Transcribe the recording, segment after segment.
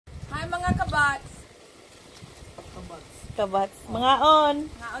kabats. Kabats. Mga on.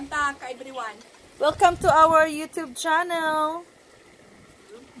 Mga unta ka everyone. Welcome to our YouTube channel.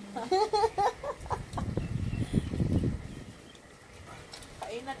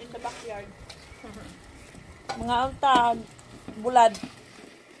 Kainan in the backyard. Mga unta. Bulad.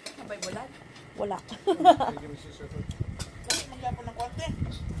 Sabay bulad? Wala. Bakit maglapo ng konti?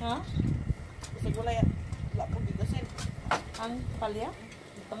 Ha? Kasi wala yan. Wala pong gigasin. Ang palya?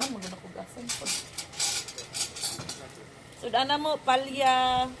 Ito nga maganda ko gasan. So, ana mo,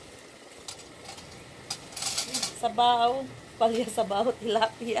 palya. Sabaw. Palya, sabaw,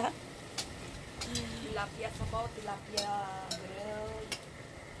 tilapia. Tilapia sabaw, tilapia grilled.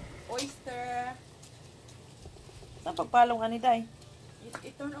 Oyster. Saan pagpalong ani day?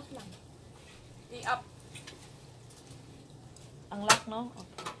 I-turn off lang. I-up. Ang lock, no?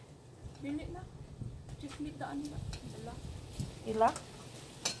 Okay. Dili na. Just need the ano na. Dala. Ilak?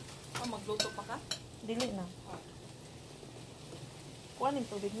 Magluto pa ka? Dili na. Kuha ng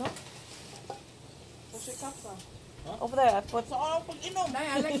tubig, no? Kasi kapsa. Over there, I put... So, ano pag-inom?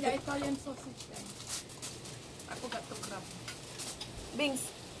 I like the Italian sausage then. Ako got to grab. Bings.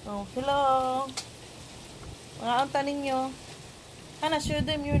 Oh, hello. Mga unta ninyo. Hana, show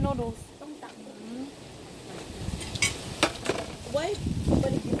them your noodles. Why?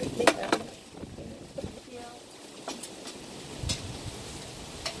 Nobody give it later.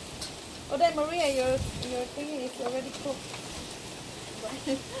 Oh, then Maria, your thingy is already cooked.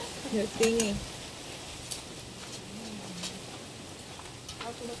 Your thingy.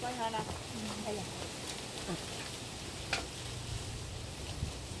 I'll put it by Hannah. Ayan.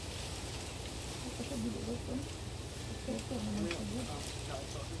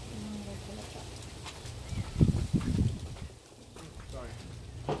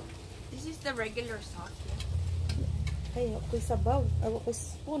 This is the regular sauce. Ay, ako'y sabaw. Ay, ako'y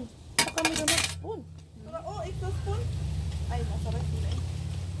spoon. Baka may ganun spoon. Oh, ito spoon. Ay, masarap yun eh.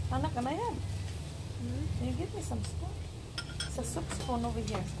 Anak, ka na yan. Can you give me some spoon? It's a soup spoon over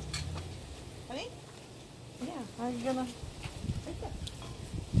here. Honey? Yeah, how are you gonna...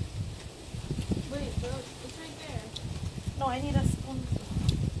 Wait, it's right there. No, I need a spoon.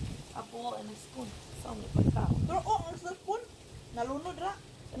 A bowl and a spoon. So, may pagkao. Pero, oh, ang spoon. Nalunod ra.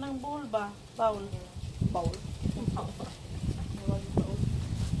 Kanang bowl ba? Bowl. Bowl.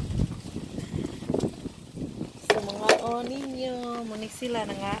 So, mga on ninyo. Munik sila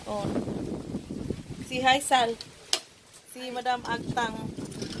na nga on. Si Haisal. Si Madam Agtang.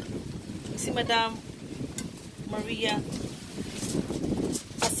 Si Madam Maria.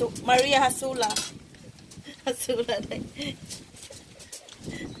 Maria Hasula. Hasula na.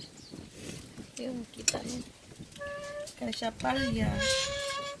 Yung kita niyo. Kaya siya palya.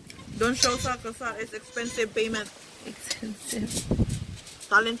 Don't show sa kasi it's expensive payment. Expensive.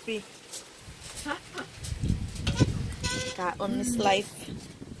 Talent fee. Kaon is life.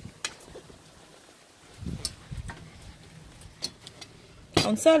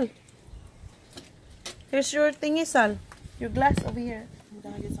 Ang Sal. Here's your thingy, Sal. Your glass over here.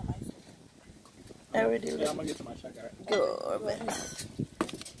 I already Yeah, I'm gonna get to my check. All right. Good.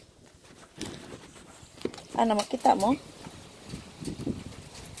 Ano, makita mo?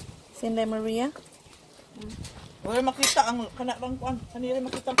 Sinday Maria? Wala makita ang kanarang kuan. Kanila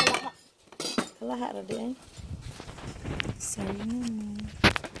makita ang kalaha. Kalaha ra di ay. Sorry mo.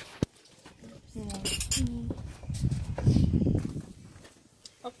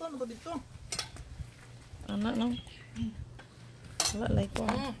 Ato na ba dito? Anak no? Wala like ko.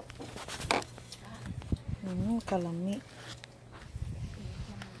 Kalami.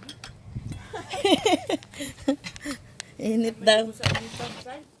 Init daw.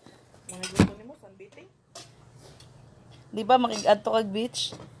 Mga gusto nimo sunbathing? Di ba makig-adto kag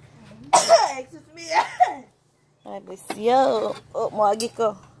beach? Excuse me. Ay, besyo. Oh, moagi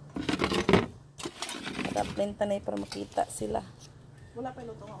ko. Daplin tanay para makita sila. Wala pa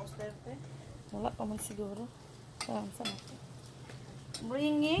luto nga oyster te. Wala pa man siguro. Saan natin?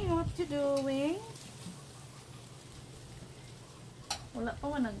 Bringing, what you doing? Wala pa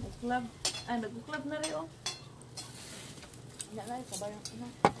man nag-uklab. Ay, nag-uklab na rin, oh. Ina na, sabay ang ina.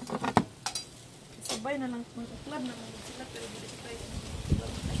 Sabay na lang mag-uklab na lang sila, pero hindi sila yun.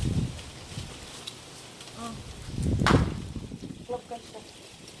 Oh. Club ka siya.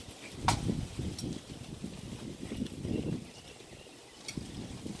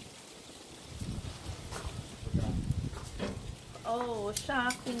 Oh,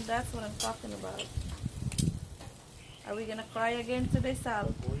 shocking. That's what I'm talking about. Are we gonna cry again today,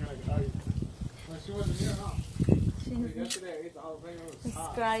 Sal? She wasn't here, huh? Yesterday I ate the jalapeno. He's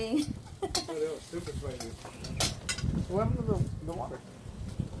crying. It was super spicy. What happened to the water?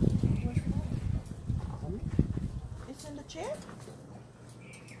 Where's that? chair?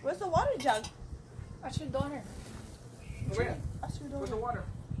 Where's the water jug? Ask your daughter. Where? Ask your Where's the daughter. water?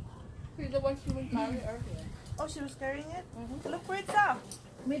 She's the one she went carry earlier. Oh, she was carrying it? Look where it's at.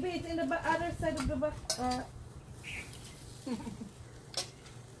 Maybe it's in the other side of the back.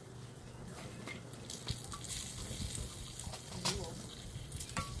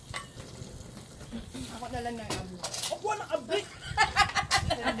 Ako na lang na yung abo. Ako na abrik!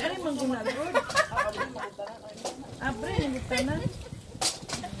 Abre, manggunagod. Abre, nangitanan.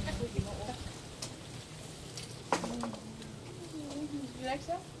 You like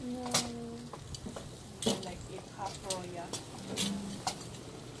that? No. I like it half raw, yeah.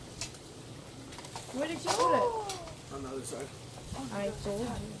 Where did you put it? On the other side. I told you.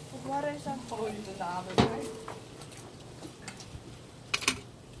 The water is on Oh, it's on the other side.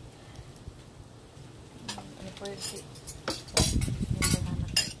 Ano po yung seat?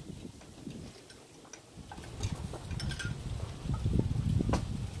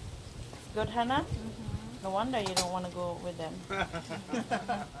 Good, Hannah? No wonder you don't want to go with them.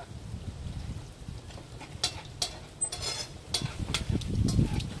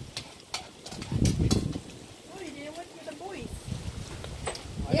 Oh, you didn't went with the boys.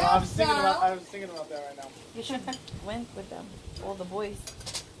 I know, Yeah, I was so- thinking about that right now. You should went with them, all the boys.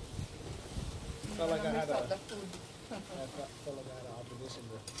 Felt like I had Miss out a, the food. felt like I had an obligation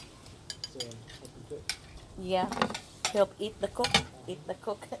to help you cook. Yeah, help eat the cook, eat the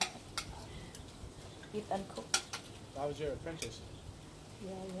cook. Eat and cook. I was your apprentice.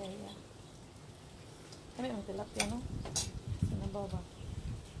 Yeah. Kami ang tilapia, no? Sinabaw ba?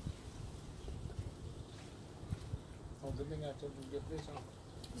 Oh, good thing I told you to get this, huh?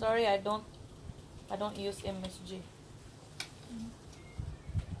 Sorry, I don't use MSG.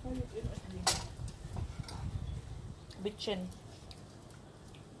 Bitchin.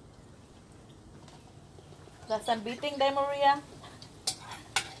 The sunbeating day, Maria?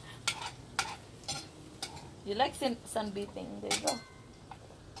 You like sunbeating? There you go.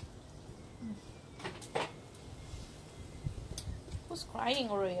 Who's crying,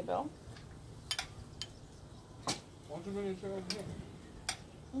 Maria, Belle? Why don't you bring your chair over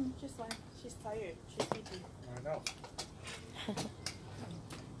here? Just like she's tired. She's sleepy. I know.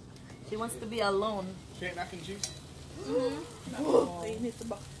 She wants to be alone. She ate mac and cheese? Oh. You need to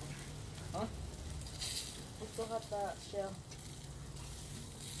back. Huh? Also got the shell.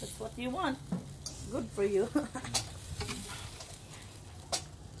 That's what you want. Good for you.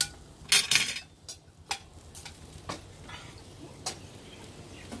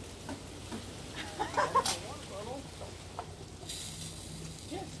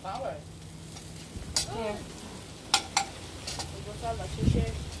 Yes, power. Here.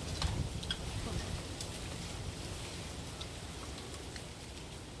 Share.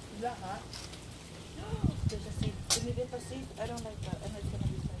 Is that hot? There's a seed. Can you get a seed? I don't like that. And it's gonna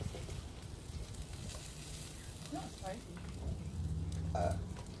be spicy. No, it's spicy.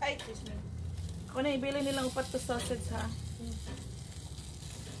 Ay, excuse me. Kung naibili nilang upat to sausage, ha?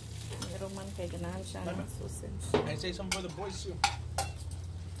 Meron man kay ganahan siya ng sausage. And say something for the boys too.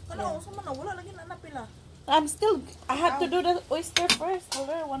 Ano, saan man na? Wala lagi na pila. I have to do the oyster first. Hold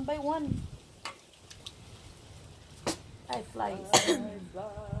on, one by one. Ay, flies.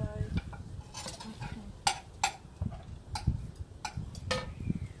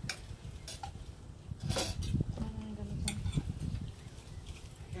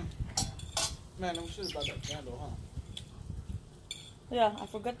 Man, I'm sure about that candle, huh? Yeah, I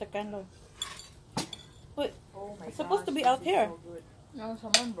forgot the candle. Wait, Oh my it's supposed to be out here. No,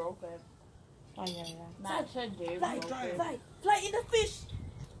 someone broke it. Oh, yeah. Matt said Dave Fly, broke fly, it. fly, fly in the fish.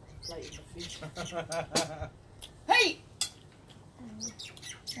 Fly in the fish. Hey!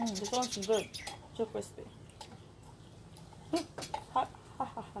 This one's good. Too crispy. Hot.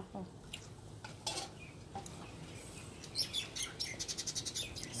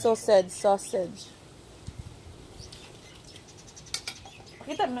 Sausage.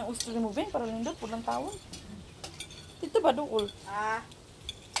 Kita na oyster mo ba? Para lindot, pulang tawon. Dito ba doon?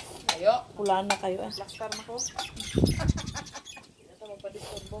 Ayo. Pulaan na kayo eh. Plaster na ko. Ito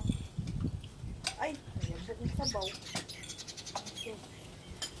magpadisturbo. Ay, ayabot ng sabaw.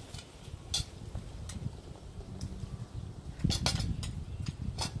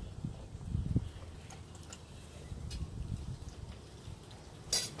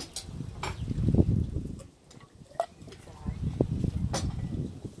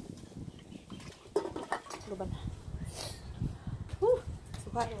 Luban.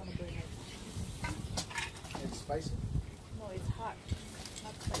 Suka. It's spicy. No, it's hot.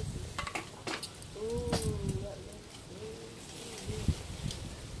 Not spicy. Ooh, that looks good.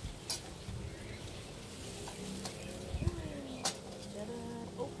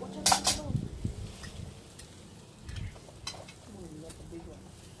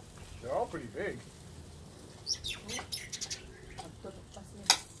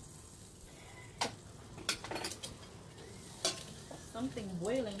 something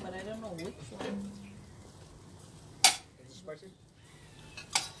boiling, but I don't know which one. Is it spicy?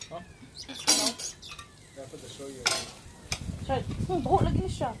 Huh? Yeah, I put the shoyu. Try. Buhok lagi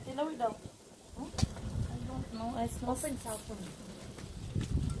siya. Tilawid daw. Huh? I don't know. I smell Open south for me.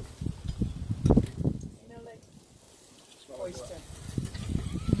 You know, like oyster.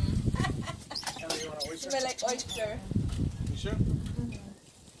 Emily, you want an oyster? Smell like oyster. You sure?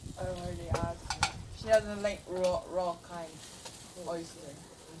 I already asked. She doesn't like raw kind oyster.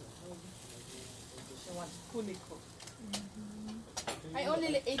 She wants fully cooked. I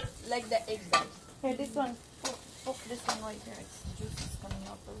only ate like the egg though. Here, this one. Poke this one right here. Its juice is coming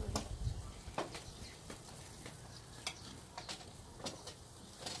out already.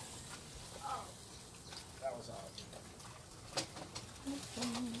 That was hot.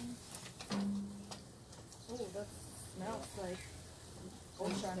 Oh, that smells like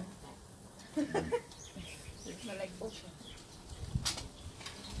Ocean. It smells like ocean.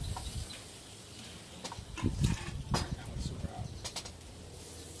 That was super hot.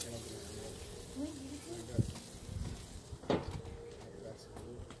 Get over there. Very good. That's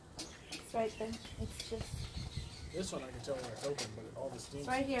good. it's right there. It's just This one I can tell when it's open, but all the steam. it's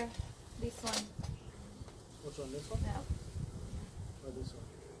right here. This one. Which one? This one? Yeah. Or this one?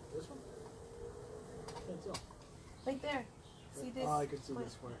 This one? Can't tell. Right there. See this? Oh, I can see Wait.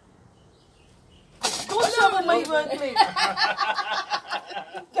 this part. Don't show me my workplace.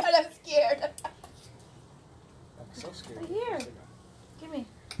 God, I'm scared. I'm so scared. Right here. Give me.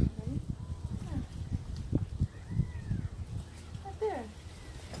 Ready? Yeah. Right there.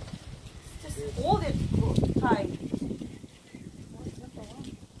 Just hold it tight.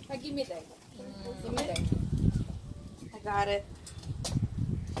 Give me that. Give me that. I got it.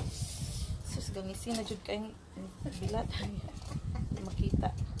 Sus, gangisin na jud kayong bilat. Hindi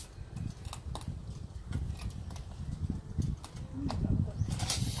makita.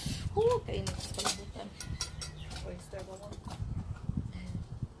 Kainit sa kalibutan. Oyster ba mo?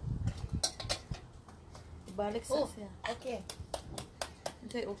 Ibalik sa siya. Okay.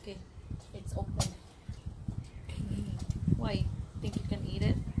 Okay, okay. It's open. Why? Think you can eat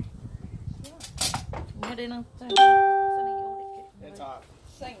it? Yeah. Uma din ang time. It's hot.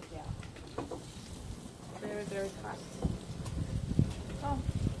 Thank you. Very, very hot. Oh,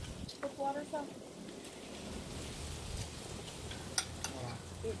 put water some.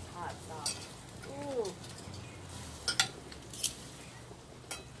 It's hot, Sam. Ooh.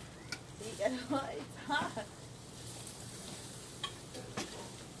 See, it's hot.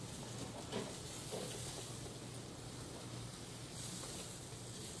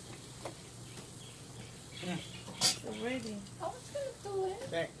 It's already. I was gonna do it.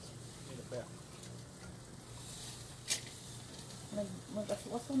 Thanks. Need a bell.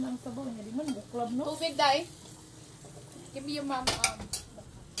 Mag-aswaso na ang sabaw niya. Di man, buklab, no? Tubig, Dai. Give me your mom.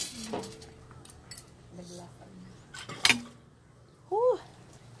 Naglasan.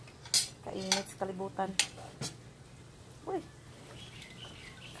 Kainit sa kalibutan. Uy.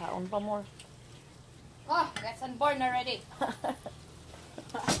 Kaon pa more. Oh, got sunburn already.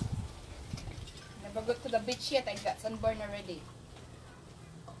 Never go to the beach yet. I got sunburn already.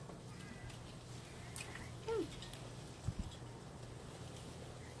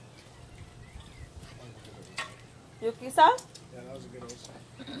 You kisa? Yeah, that was a good oyster.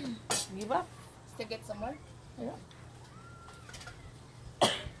 Give up? Still get some more? Yeah.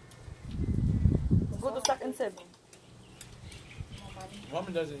 Go to Stack and Save.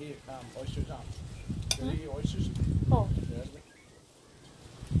 Woman doesn't eat oysters, huh? Does he eat oysters? Oh. Yes.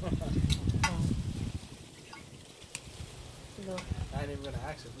 Hello. I ain't even gonna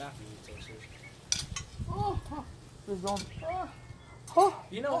ask if Matthew eats oysters. Oh, Please don't. oh.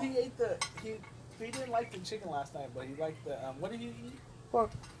 You know, he ate he didn't like the chicken last night, but he liked the what did he eat?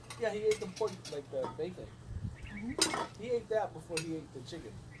 Pork. Yeah, he ate the pork, like the bacon. He ate that before he ate the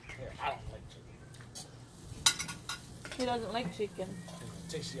chicken. Yeah, I don't like chicken. He doesn't like chicken.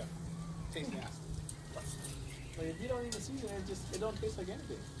 Tastes yuck. Tastes nasty. But if you don't even season it, it don't taste like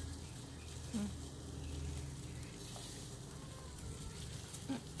anything.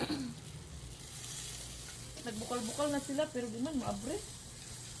 Nagbukal-bukal na sila pero di man maabre.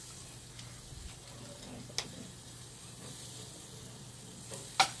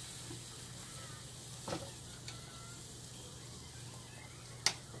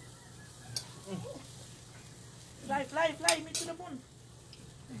 Fly, me to the moon.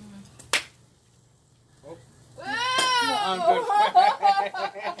 Oh. I'm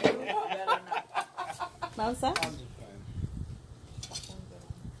Nausa? I'm just playing.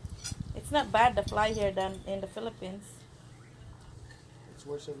 It's not bad to fly here than in the Philippines. It's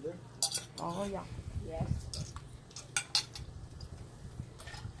worse over there. Oh yeah. Yes.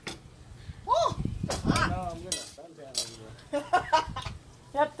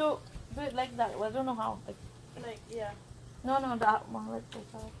 that. Well, I don't know how. Like, yeah. No, that one. Like this,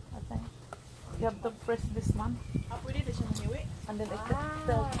 I think. You have to press this one. Pwede na siya mahiwi. And then it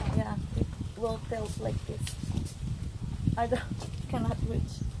tilts. Yeah, it will tilt like this. I cannot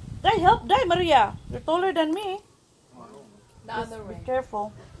reach. Dai, help! Dai, Maria! You're taller than me. The Just other be way.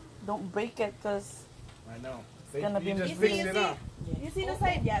 careful. Don't break it, because I know. gonna be You just messy. fixed it up. You see the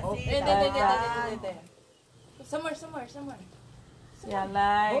side? Yeah, Oh. see? There. Somewhere. yeah,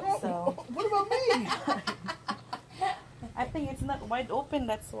 like Hold on. so. What about me? I think it's not wide open,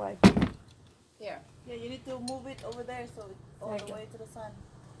 that's why. Here. Yeah, you need to move it over there so it's all the way to the sun.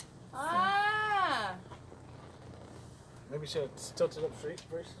 Ah! Maybe should have tilted up straight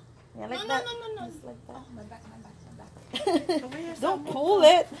first. Yeah, like No. that. Just like that. My back. Don't pull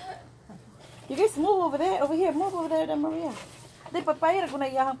it. You guys move over there. Over here. Move over there, then Maria. Di papaya ko na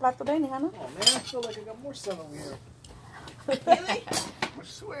iyahang plato din, Hana. Oh man, I feel like I got more sun over here. Really? I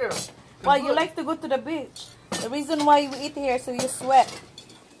swear. Why you like to go to the beach? The reason why we eat here so you sweat.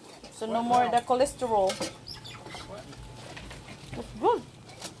 So no more the cholesterol. That's good.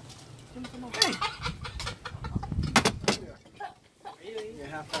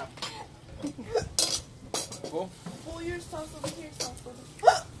 Yeah, half. Go. Pull your sauce over here, sauce over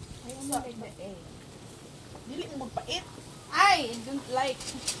here. I don't like the egg. Dili mo magpait. I don't like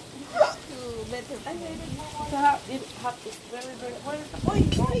to let her play. It hot is very, very. Where is the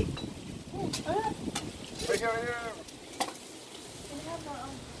Right here, right here. Can you have more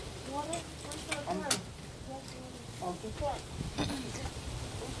water? Where's the water?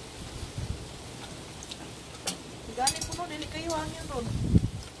 Gani puno, dili kayo hangin ron.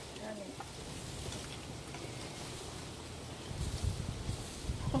 Gani.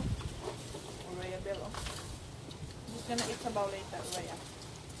 Raya Bello. I'm just gonna eat sabaw later, Raya.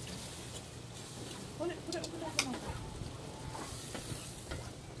 Put it.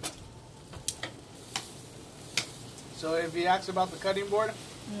 So if he asks about the cutting board,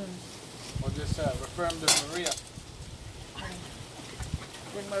 we'll just refer him to Maria.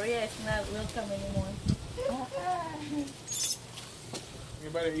 Then Maria is not welcome anymore. You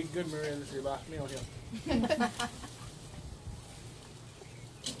better eat good, Maria. This is your last meal here.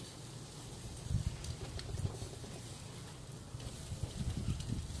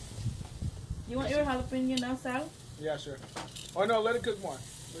 You want your jalapeno now, Sal? Yeah, sure. Oh no, let it cook more.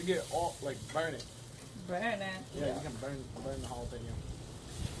 We get all like burn it. Burn it. Yeah, you can burn the whole thing. Yeah.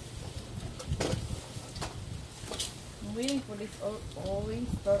 I'm waiting for this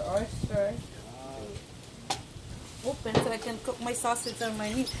oyster open so I can cook my sausage and my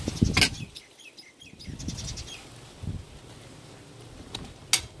meat.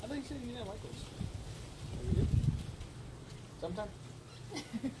 I thought you said you didn't like those. Oh, you did? Sometime?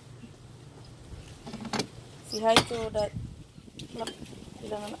 Say hi to that.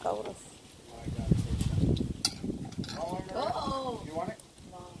 Ilan na nakauras. Oh, I got it. Oh! You want it?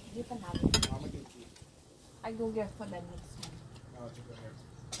 No, you can have it. No, I'm gonna give it to you. I go get for the next one. No, it's okay.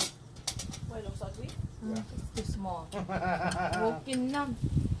 Why, looks ugly? Yeah. It's too small. Yeah. Broken lang.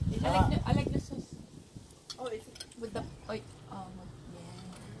 I like the sauce. Oh, is it? With the yeah.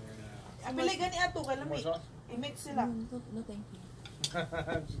 Ang pili gani ato ka More lamig. sauce? I-mix sila. No, thank you.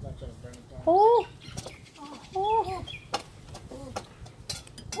 She's not trying to burn it down. Oh!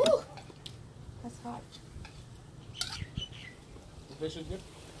 Ooh. That's hot. The fish is good?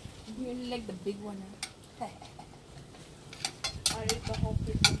 You really like the big one, huh? I ate the whole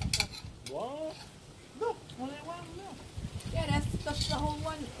fish. What? Look, only one now. Yeah, that's the whole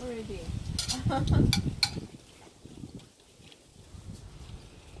one already.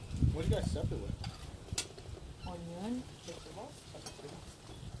 What do you guys stuff it with? Onion. Vegetables?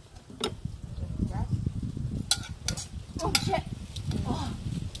 Oh shit! Oh,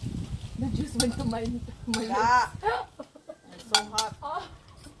 the juice went to my lips. Yeah. It's so hot. Oh.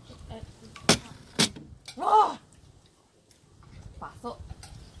 Oh. Pasok.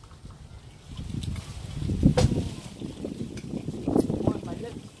 More on my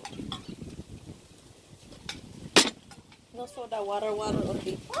lips. No soda, water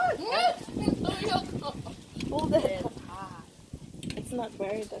only. Oh, Hold it. It's not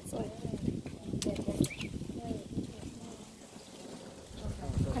buried, that's why.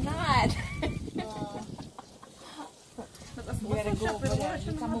 Cannot. You gotta go over there.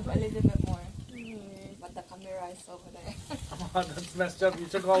 You can move a little bit more. But the camera is over there. Come on, that's messed up. You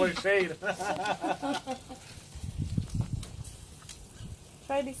took all her shade.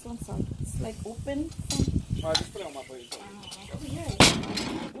 Try this one, son. It's like open. Alright, just put it on my plate. Oh, yeah.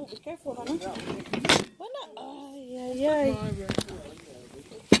 Oh, be careful, honey. Why not? Ay, ay, ay.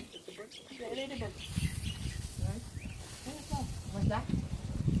 What's that?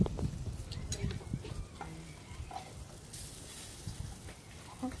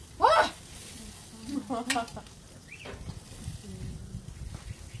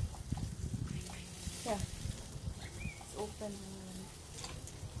 Yeah. It's open.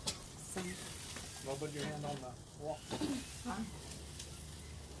 Some. Don't put your hand on the wall. Huh?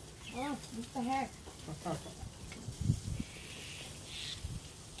 Oh, what the heck?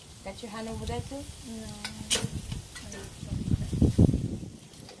 Got your hand over there too? No.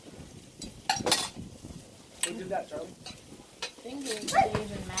 Who did that, Charlie? Thank you.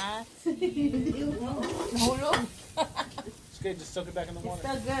 Even math. No, look. It's okay, just soak it back in the It's water.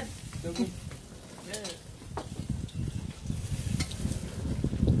 still good. Still good? Good.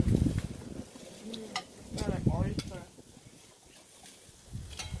 Smell like oyster.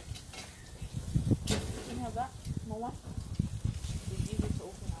 Can you have that? More one? It's easy to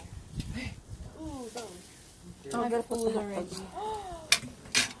open now. Ooh, those. Oh, I got full already.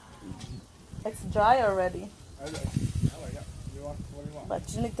 It's dry already, I like it. You want, what do you want? but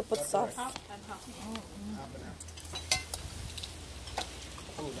you need to put That's sauce. right. Half and half. Half and half.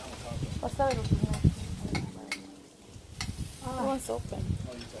 Oh, that one's hot. What's that little thing? That one's open.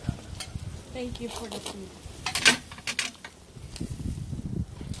 Oh, you said half and half. Thank you for the food.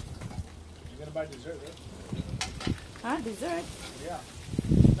 You're gonna buy dessert, right? Huh? Dessert? Yeah.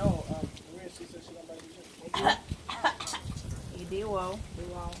 No, Maria, she said she's gonna buy dessert. Hindi, wow.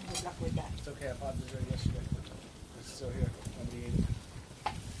 Wow, good luck with that. It's okay, I bought dessert yesterday. It's still here. Nobody ate it.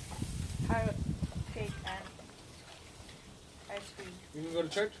 Carrot cake and ice cream. You can go to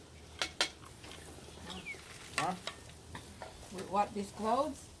church? Huh? With what, these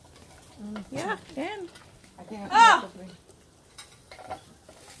clothes? Yeah, can. I think I can Ah! make a break.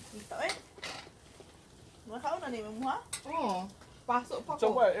 Dito eh. Makaon na ni mo ha? Oh, pasok pa So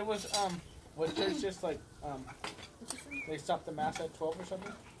ko. what? It was church just like they stopped the mass at 12 or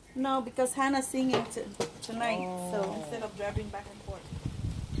something? No, because Hannah's singing tonight, so Oh. instead of driving back and forth.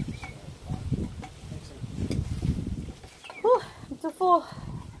 Makes sense. Whew, it's a full.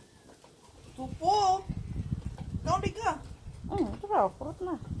 Tupo! Ikaw di ka. Ito raw, purot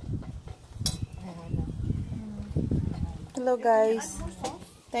na. Hello guys.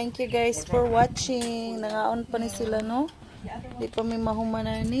 Thank you guys for watching. Nangaon pa ni sila, no? Di pa may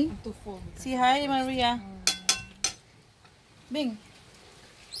mahumanan ni. Too full. Say hi, Maria. Bing.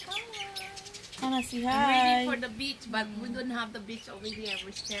 Hannah, say I'm ready hi. for the beach, but we don't have the beach over here.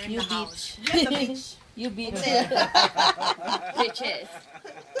 We're staring You the house. beach. You beach. Bitches.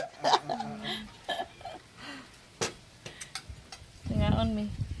 Nangaon mi.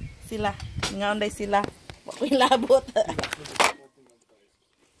 Sila. Nangaon day sila. Wakoy labot. The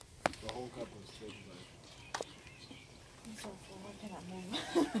whole cup was filled with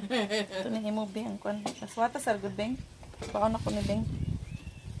Ito na imo, Bing. Naswata sa good, Bing. Paon ako ni Bing.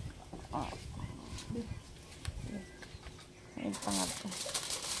 Oh. Ay, pangat ko.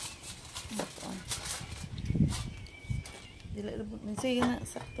 Dila labot. Sige na,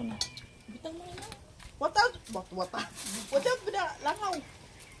 sakto na. Bitang mo na. Wata? Wata. Wata bida langaw.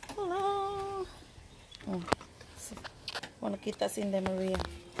 Hello. Oh. So, kung nakita si Inday Maria.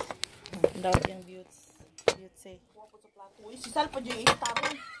 Daw yung views. Views say. Uy, si Sal pa dyan yung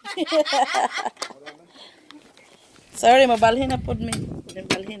itabon. Sorry, mabalhin na po mi. Pwede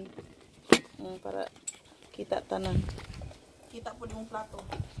balhin. Para kita tanan. Kita po yung plato.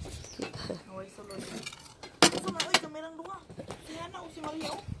 Kita. Away sulod. Asa man, uy, kamerang dunga. Si Hana o si Maria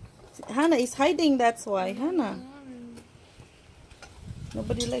o. Hannah is hiding, that's why. Hannah.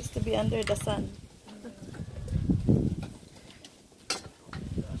 Nobody likes to be under the sun.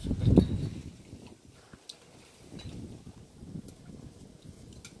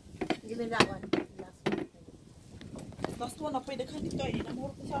 Give me that one. Last one, na pwede ka dito eh.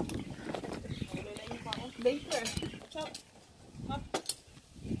 Namuro ko siya. Wala na yung pao. Later. Watch out.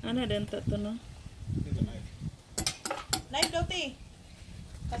 Ano din to no? Knife daw, te.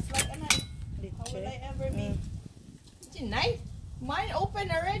 That's like a knife. How will I ever be? It's a knife. Mine open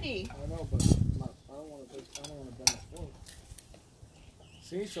already. I know, but I don't want to bend the fork.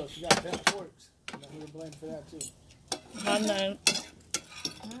 See, so she got bent forks. And then we were blamed for that too. Hannah.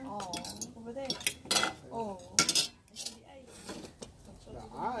 Oh, over there. Oh. The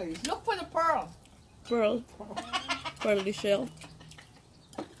eyes. Look for the pearl. Pearl. Pearly shell.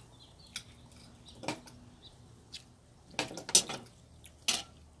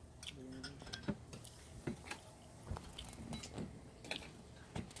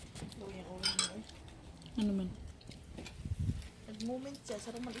 Ano man? Nag-moment siya.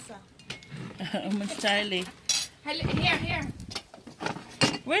 Sarang mag-isa. Mas Charlie. Here.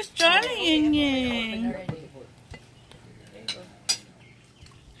 Where's Charlie Ying Ying?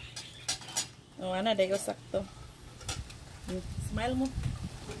 Oh, ano, dayo sakto. Smile mo.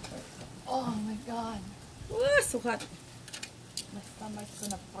 Oh my god. So hot. My stomach's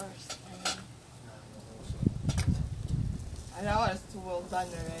gonna burst. I know it's too well done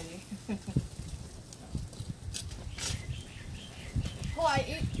already. Oh, I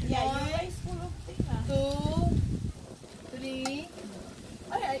eat Yeah, one, you guys full of things. 2, 3.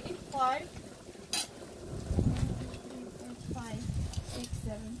 I eat 5. 5, 6,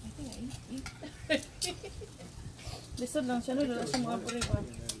 7. I think I eat 8. Lisod lang siya, no? Doon sa mga puriba.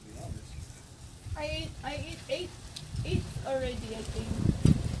 I eat 8 already, I think.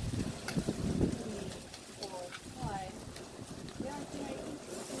 3, 4, 5. Yeah, I think I eat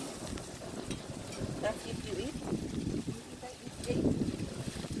 8. That's if you eat. I eat 8.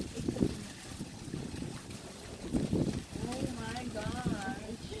 Oh my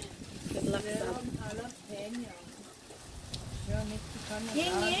gosh. Good luck, Real Sab. jalapeno. Real Mexican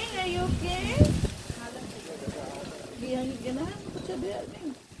Ying, Ying, are you okay? jalapeno. Biyang ganahan ko siya biya.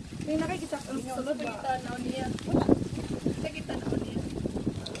 May nakikita ka sa sulod ba? Kita na niya. Wala. Kita na niya.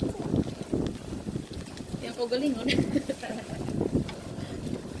 Yan ko galingon.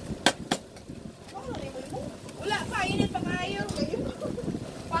 Wala pa, init pa kayo.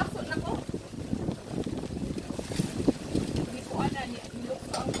 Pasok na ko. Hindi ko ana niya. Look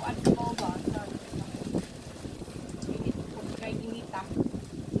ko ang kuan ko ba. Init ko kay inita.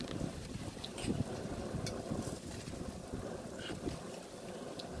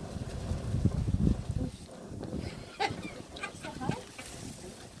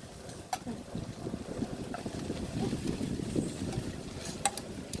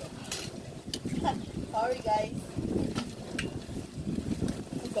 Sorry guys.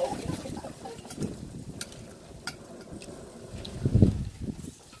 Go.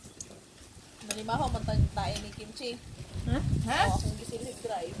 Malimaho man tayo ni Kimchi. Ha? Oo, akong gisilip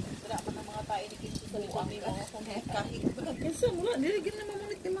drive. Wala man ang mga tayo ni Kimchi sa likod ni mo. Akong kahig. Kasi wala, diligin na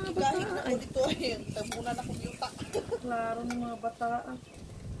mamulit yung mga bata. Kahig na ko dito ay. Tabunan akong yuta. Klaro ng mga bata.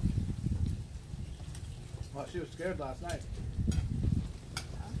 Well, she was scared last night.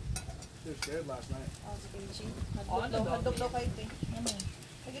 She was scared last night. Oh, si Kimchi. Oh, Hadlok daw kayo ito.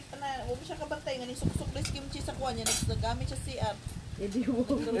 Hagit pa na. Huwag mo siya kabantay. Nga ni suksok na si Kimchi sa kuha niya. Nagsagamit siya CR. Hindi mo.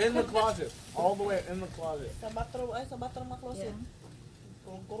 In the closet. All the way in the closet. Sa bathroom, ay sa bathroom na closet.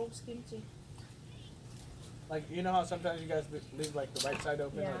 Yeah. Kurong si Kimchi. Like, you know how sometimes you guys leave like the right side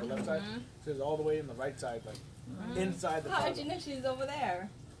open or the left side? She was all the way in the right side, like inside the How did you closet. know she's over there?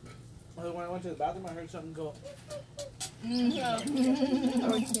 Well, when I went to the bathroom, I heard something go.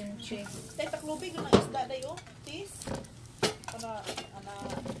 Tay, taklubig ng isda dayo. Tis. Para, ana.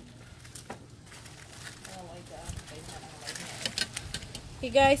 Oh my God. Hey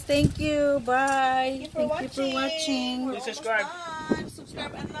guys, thank you. Bye. Thank you for watching. Please subscribe.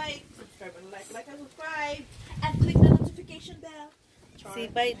 Subscribe and like. Subscribe and like. Like and subscribe. And click the notification bell. Say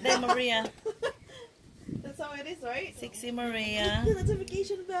bye there, Maria. That's how it is, right? Sexy Maria. Click the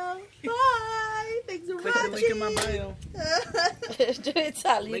notification bell. Bye. Thanks for Click the watching. link in my bio. Do it,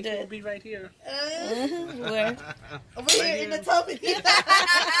 Sally. Link Do will it. be right here. Where? Over here in the tummy.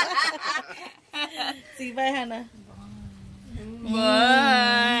 Say bye, Hannah.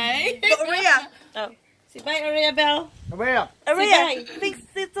 Bye. Maria. Oh. Say bye, Aria Bell. Maria. Maria. Thanks.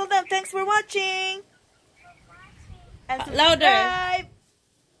 Tell them. Thanks for watching. And Louder. subscribe.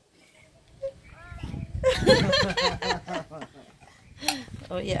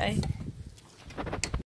 Oh yeah.